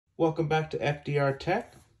Welcome back to FDR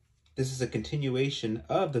Tech. This is a continuation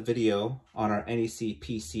of the video on our NEC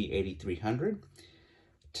PC-8300.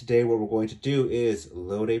 Today what we're going to do is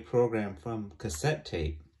load a program from cassette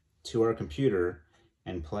tape to our computer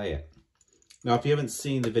and play it. Now if you haven't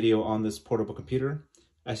seen the video on this portable computer,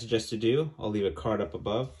 I suggest you do. I'll leave a card up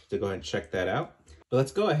above to go ahead and check that out. But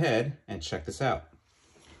let's go ahead and check this out.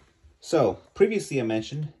 So previously I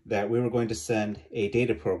mentioned that we were going to send a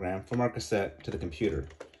data program from our cassette to the computer.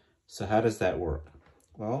 So how does that work?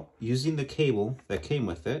 Well, using the cable that came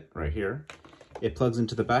with it right here, it plugs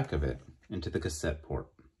into the back of it, into the cassette port.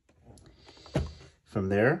 From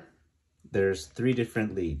there, there's three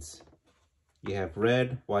different leads. You have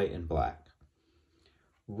red, white, and black.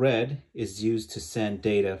 Red is used to send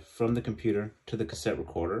data from the computer to the cassette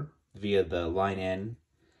recorder via the line N.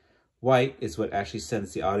 White is what actually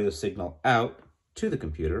sends the audio signal out to the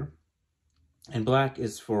computer. And black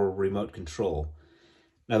is for remote control.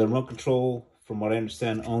 Now the remote control, from what I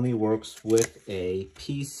understand, only works with a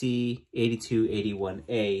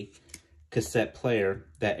PC-8300 cassette player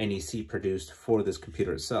that NEC produced for this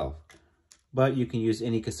computer itself. But you can use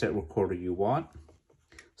any cassette recorder you want.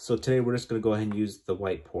 So today we're just going to go ahead and use the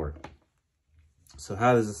white port. So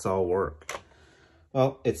how does this all work?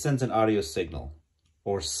 Well, it sends an audio signal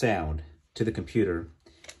or sound to the computer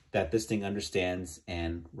that this thing understands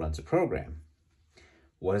and runs a program.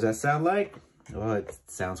 What does that sound like? Well, it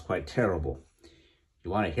sounds quite terrible.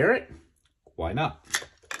 You want to hear it? Why not?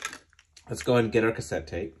 Let's go ahead and get our cassette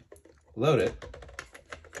tape, load it,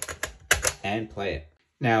 and play it.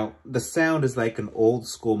 Now, the sound is like an old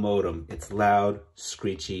school modem. It's loud,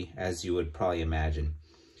 screechy, as you would probably imagine.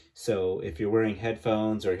 So if you're wearing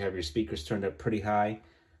headphones or you have your speakers turned up pretty high,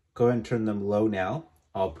 go ahead and turn them low now.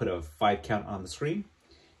 I'll put a 5 count on the screen.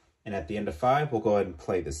 And at the end of 5, we'll go ahead and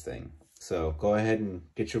play this thing. So go ahead and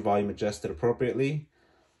get your volume adjusted appropriately.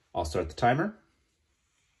 I'll start the timer.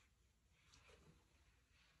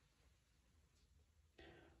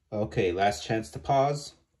 Okay, last chance to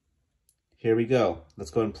pause. Here we go.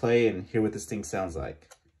 Let's go and play and hear what this thing sounds like.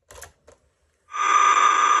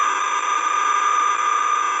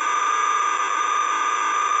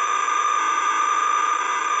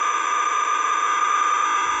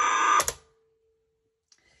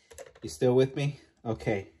 You still with me?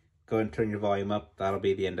 Okay. Go ahead and turn your volume up. That'll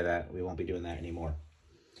be the end of that. We won't be doing that anymore.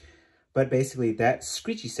 But basically that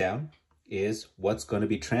screechy sound is what's going to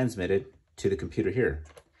be transmitted to the computer here.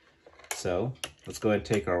 So let's go ahead and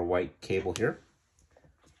take our white cable here,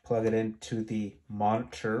 plug it into the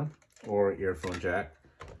monitor or earphone jack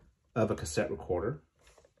of a cassette recorder.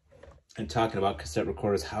 And talking about cassette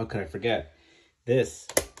recorders, how could I forget? This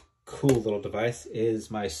cool little device is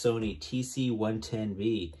my Sony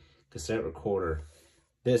TC-110B cassette recorder.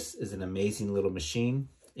 This is an amazing little machine.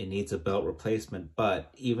 It needs a belt replacement,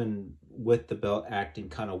 but even with the belt acting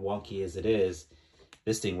kind of wonky as it is,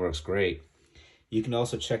 this thing works great. You can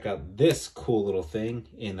also check out this cool little thing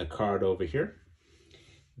in the card over here.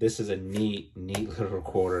 This is a neat little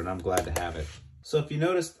recorder, and I'm glad to have it. So if you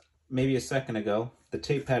noticed maybe a second ago, the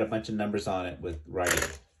tape had a bunch of numbers on it with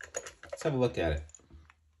writing. Let's have a look at it.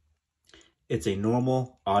 It's a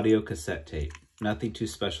normal audio cassette tape. Nothing too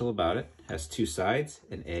special about it. It has two sides,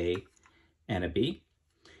 an A and a B.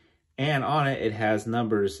 And on it, it has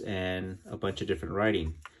numbers and a bunch of different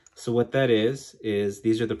writing. So what that is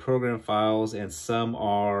these are the program files and some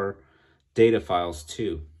are data files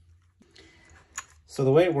too. So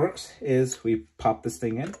the way it works is we pop this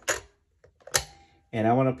thing in and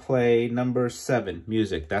I want to play number 7,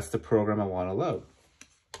 music. That's the program I want to load.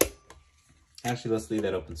 Actually, let's leave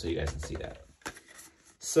that open so you guys can see that.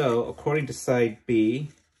 So according to side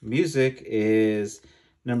B, music is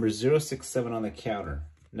number 067 on the counter.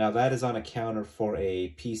 Now that is on a counter for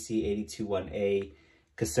a PC-8300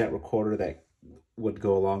 cassette recorder that would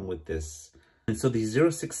go along with this. And so the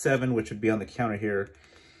 067, which would be on the counter here,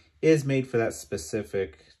 is made for that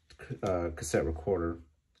specific cassette recorder,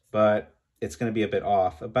 but it's going to be a bit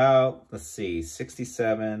off. About, let's see,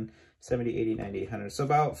 67, 70, 80, 90, 100. So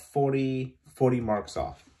about 40 marks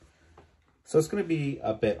off. So it's going to be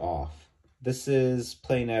a bit off. This is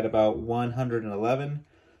playing at about 111,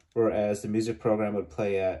 whereas the music program would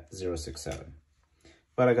play at 067.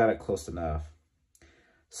 But I got it close enough.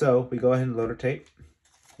 So we go ahead and load our tape.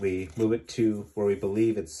 We move it to where we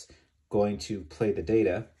believe it's going to play the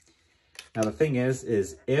data. Now the thing is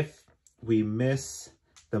if we miss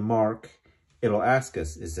the mark, it'll ask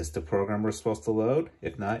us, is this the program we're supposed to load?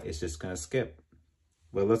 If not, it's just going to skip.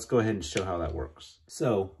 Well, let's go ahead and show how that works.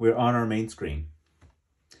 So we're on our main screen.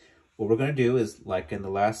 What we're going to do is, like in the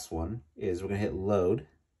last one, is we're going to hit load.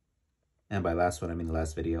 And by last one, I mean the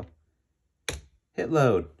last video. Hit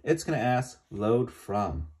load. It's going to ask load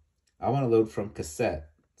from. I want to load from cassette.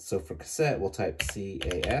 So for cassette, we'll type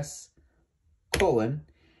CAS colon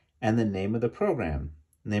and the name of the program.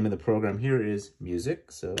 Name of the program here is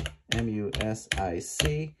music, so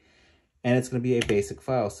MUSIC, and it's going to be a basic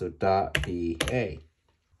file, so .ba.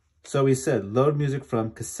 So we said load music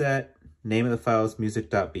from cassette, name of the file is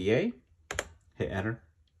music.ba, hit enter.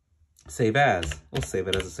 Save as, we'll save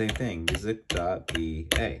it as the same thing,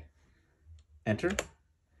 music.ba. Enter.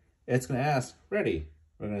 It's going to ask, ready.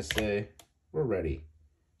 We're going to say, we're ready.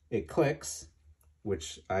 It clicks,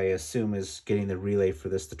 which I assume is getting the relay for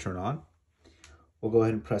this to turn on. We'll go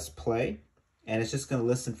ahead and press play, and it's just going to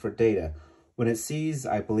listen for data. When it sees,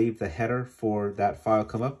 I believe, the header for that file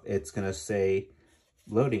come up, it's going to say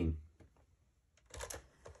loading.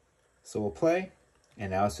 So we'll play,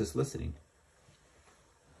 and now it's just listening.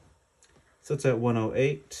 So it's at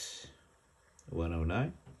 108,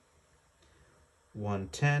 109,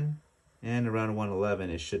 110, and around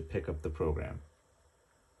 111 it should pick up the program.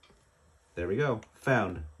 There we go,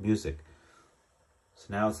 found music. So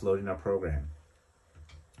now it's loading our program.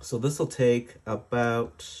 So this will take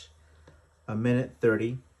about a minute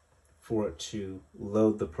 30 for it to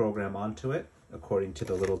load the program onto it, according to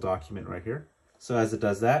the little document right here. So as it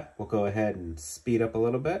does that, we'll go ahead and speed up a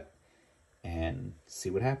little bit and see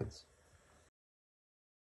what happens.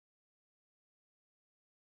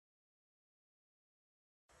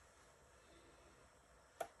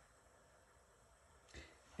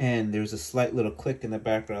 And there's a slight little click in the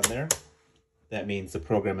background there. That means the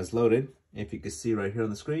program is loaded. If you can see right here on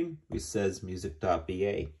the screen, it says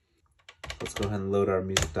music.ba. Let's go ahead and load our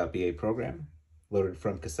music.ba program. Loaded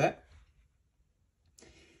from cassette.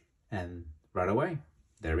 And right away,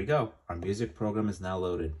 there we go. Our music program is now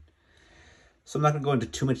loaded. So I'm not going to go into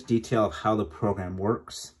too much detail of how the program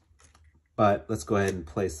works, but let's go ahead and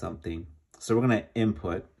play something. So we're going to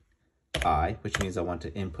input I, which means I want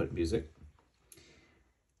to input music.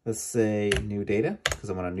 Let's say new data, because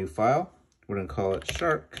I want a new file. We're going to call it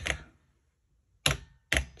shark.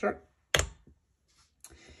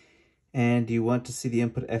 And do you want to see the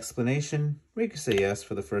input explanation? We can say yes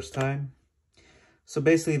for the first time. So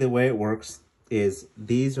basically the way it works is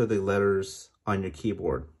these are the letters on your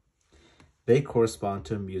keyboard. They correspond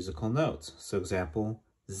to musical notes. So example,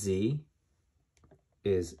 Z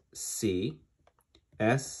is C,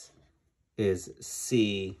 S is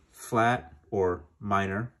C flat or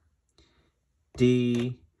minor,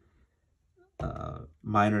 D,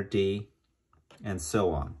 minor D, and so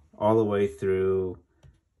on, all the way through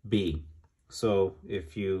B. So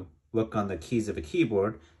if you look on the keys of a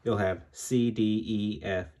keyboard, you'll have C, D, E,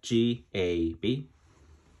 F, G, A, B.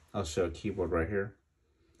 I'll show a keyboard right here.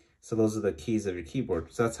 So those are the keys of your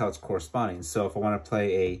keyboard. So that's how it's corresponding. So if I want to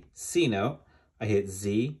play a C note, I hit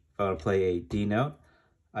Z. If I want to play a D note,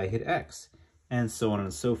 I hit X, and so on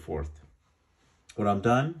and so forth. When I'm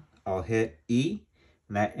done, I'll hit E,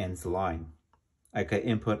 and that ends the line. I can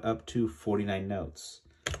input up to 49 notes.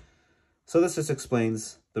 So this just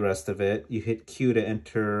explains the rest of it. You hit Q to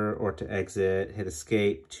enter or to exit, hit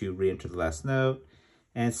escape to re-enter the last note,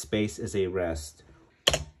 and space is a rest.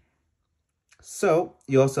 So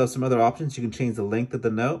you also have some other options. You can change the length of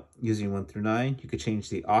the note using 1 through 9. You could change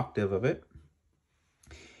the octave of it.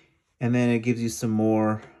 And then it gives you some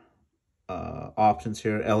more options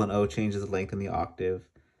here. L and O changes the length and the octave.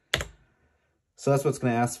 So that's what it's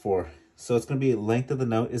going to ask for. So it's going to be length of the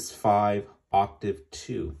note is 5, octave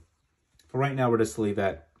 2. For right now, we're just going to leave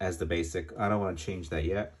that as the basic. I don't want to change that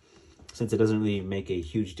yet, since it doesn't really make a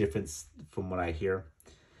huge difference from what I hear.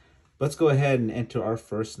 Let's go ahead and enter our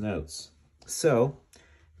first notes. So,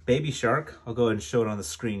 Baby Shark, I'll go ahead and show it on the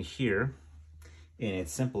screen here in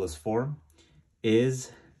its simplest form,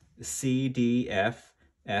 is C, D, F,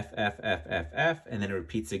 F, F, F, F, F, and then it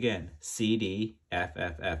repeats again, C, D, F,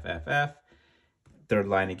 F, F, F, F. Third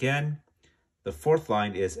line again. The fourth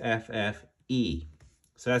line is F, F, E.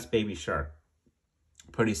 So that's Baby Shark.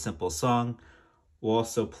 Pretty simple song. We'll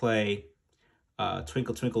also play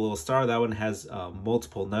Twinkle Twinkle Little Star. That one has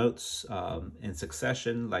multiple notes in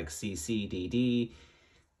succession, like C, C, D, D,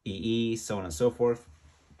 E, E, so on and so forth.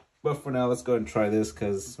 But for now, let's go ahead and try this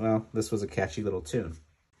because, well, this was a catchy little tune.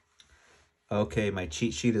 Okay, my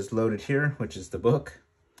cheat sheet is loaded here, which is the book.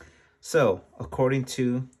 So, according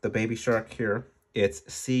to the Baby Shark here,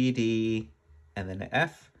 it's C, D, and then an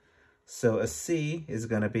F. So a C is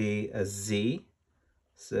going to be a Z.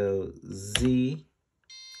 So Z.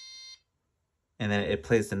 And then it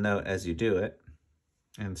plays the note as you do it.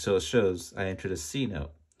 And so it shows I entered a C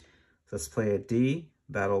note. So let's play a D.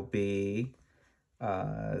 That'll be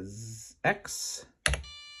X.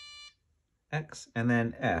 X. And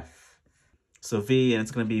then F. So V, and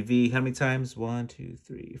it's going to be V how many times? 1, 2,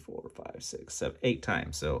 3, 4, 5, 6, 7, 8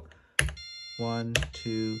 times. So 1,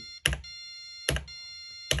 2,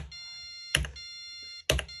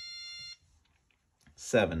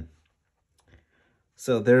 7.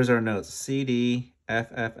 So there's our notes: C, D, F,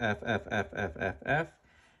 F, F, F, F, F, F, F,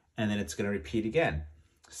 and then it's going to repeat again.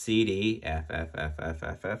 C, D, F, F, F, F,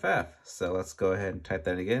 F, F, F. So let's go ahead and type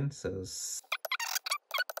that again. So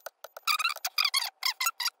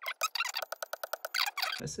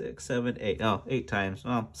 6, 7, 8. Oh, 8 times.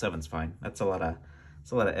 Well, 7's fine. That's a lot of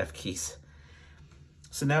F keys.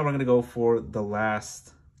 So now we're going to go for the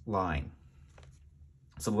last line.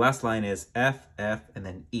 So the last line is F, F, and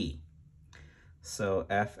then E. So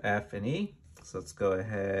F, F, and E. So let's go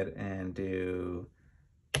ahead and do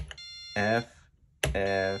F,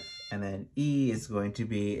 F, and then E is going to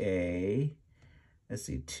be a, let's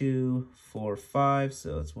see, 2, 4, 5.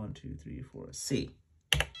 So it's 1, 2, 3, 4, C.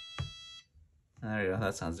 There you go.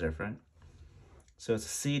 That sounds different. So it's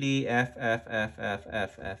C, D, F, F, F, F,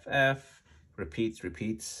 F, F, F.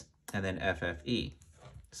 Repeats, and then F, F, E.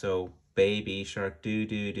 So baby shark do,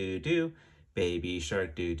 do, do, do. Baby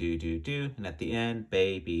shark do, do, do, do. And at the end,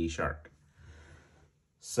 baby shark.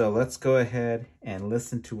 So let's go ahead and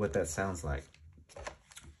listen to what that sounds like.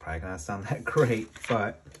 Probably not sound that great,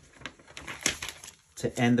 but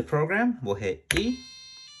to end the program, we'll hit E.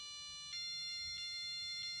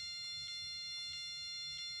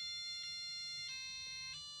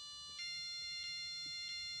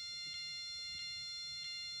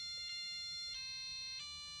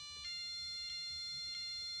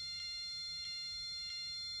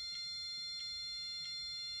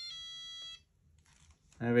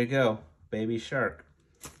 There we go, baby shark.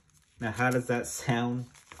 Now, how does that sound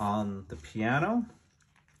on the piano?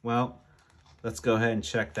 Well, let's go ahead and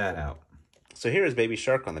check that out. So here is baby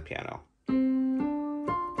shark on the piano.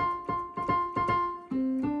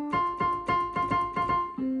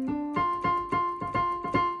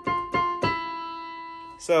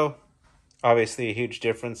 So, obviously a huge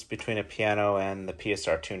difference between a piano and the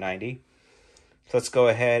PSR-290. So let's go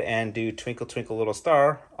ahead and do Twinkle Twinkle Little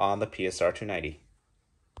Star on the PSR-290.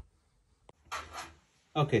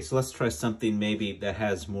 Okay, so let's try something maybe that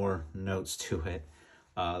has more notes to it.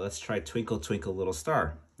 Let's try Twinkle Twinkle Little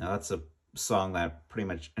Star. Now that's a song that pretty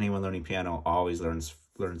much anyone learning piano always learns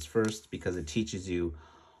first, because it teaches you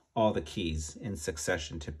all the keys in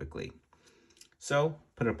succession typically. So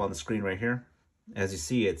put it up on the screen right here. As you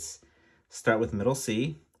see, it's start with middle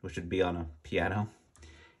C, which would be on a piano,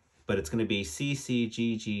 but it's going to be C, C,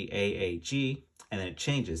 G, G, A, A, G, and then it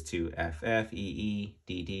changes to F, F, E, E,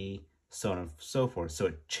 D, D, so on and so forth. So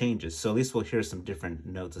it changes. So at least we'll hear some different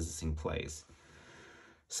notes as this thing plays.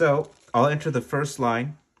 So I'll enter the first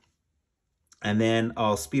line, and then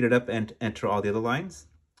I'll speed it up and enter all the other lines,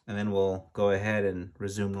 and then we'll go ahead and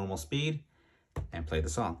resume normal speed and play the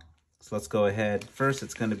song. So let's go ahead. First,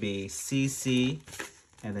 it's going to be C, C,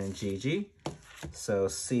 and then G, G. So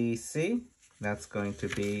C, C, that's going to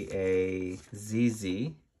be a Z,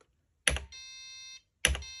 Z.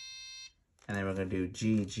 And then we're going to do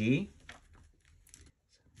G, G.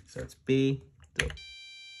 So it's B.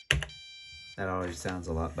 That always sounds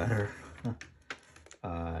a lot better.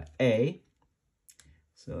 A.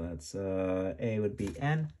 So that's A would be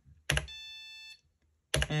N.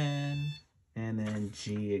 N. And then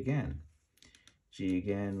G again. G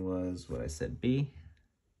again was what I said, B.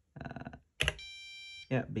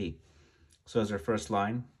 Yeah, B. So as our first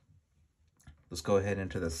line, let's go ahead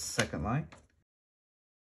into the second line.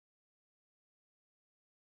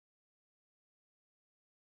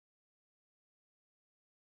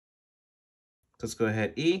 Let's go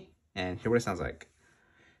ahead E, and hear what it sounds like.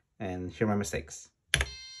 And hear my mistakes.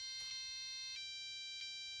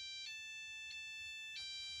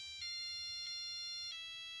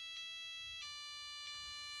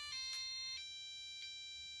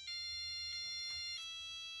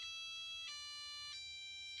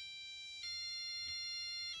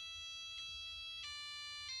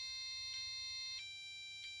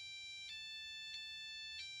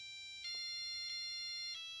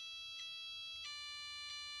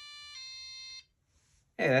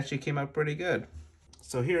 Hey, it actually came out pretty good.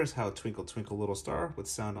 So here's how Twinkle Twinkle Little Star would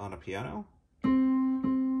sound on a piano.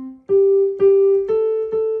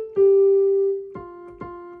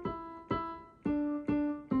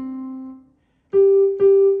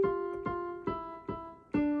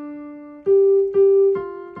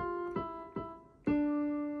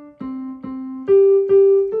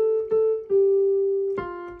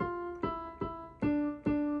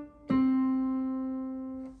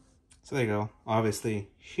 So there you go. Obviously,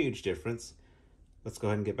 huge difference. Let's go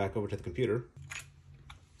ahead and get back over to the computer.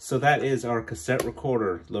 So that is our cassette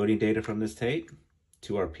recorder loading data from this tape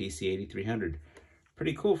to our PC-8300.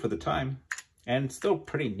 Pretty cool for the time, and still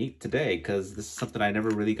pretty neat today because this is something I never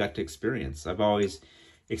really got to experience. I've always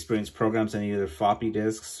experienced programs on either floppy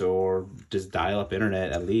disks or just dial-up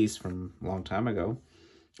internet, at least from a long time ago.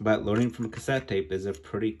 But loading from a cassette tape is a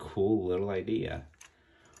pretty cool little idea.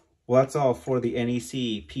 Well, that's all for the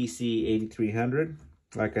NEC PC-8300.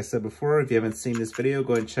 Like I said before, if you haven't seen this video,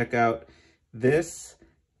 go ahead and check out this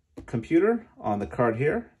computer on the card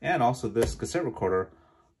here, and also this cassette recorder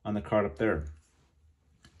on the card up there.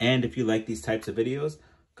 And if you like these types of videos,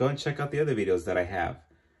 go and check out the other videos that I have.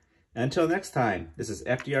 Until next time, this is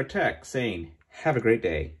FDR Tech saying have a great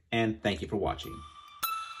day, and thank you for watching.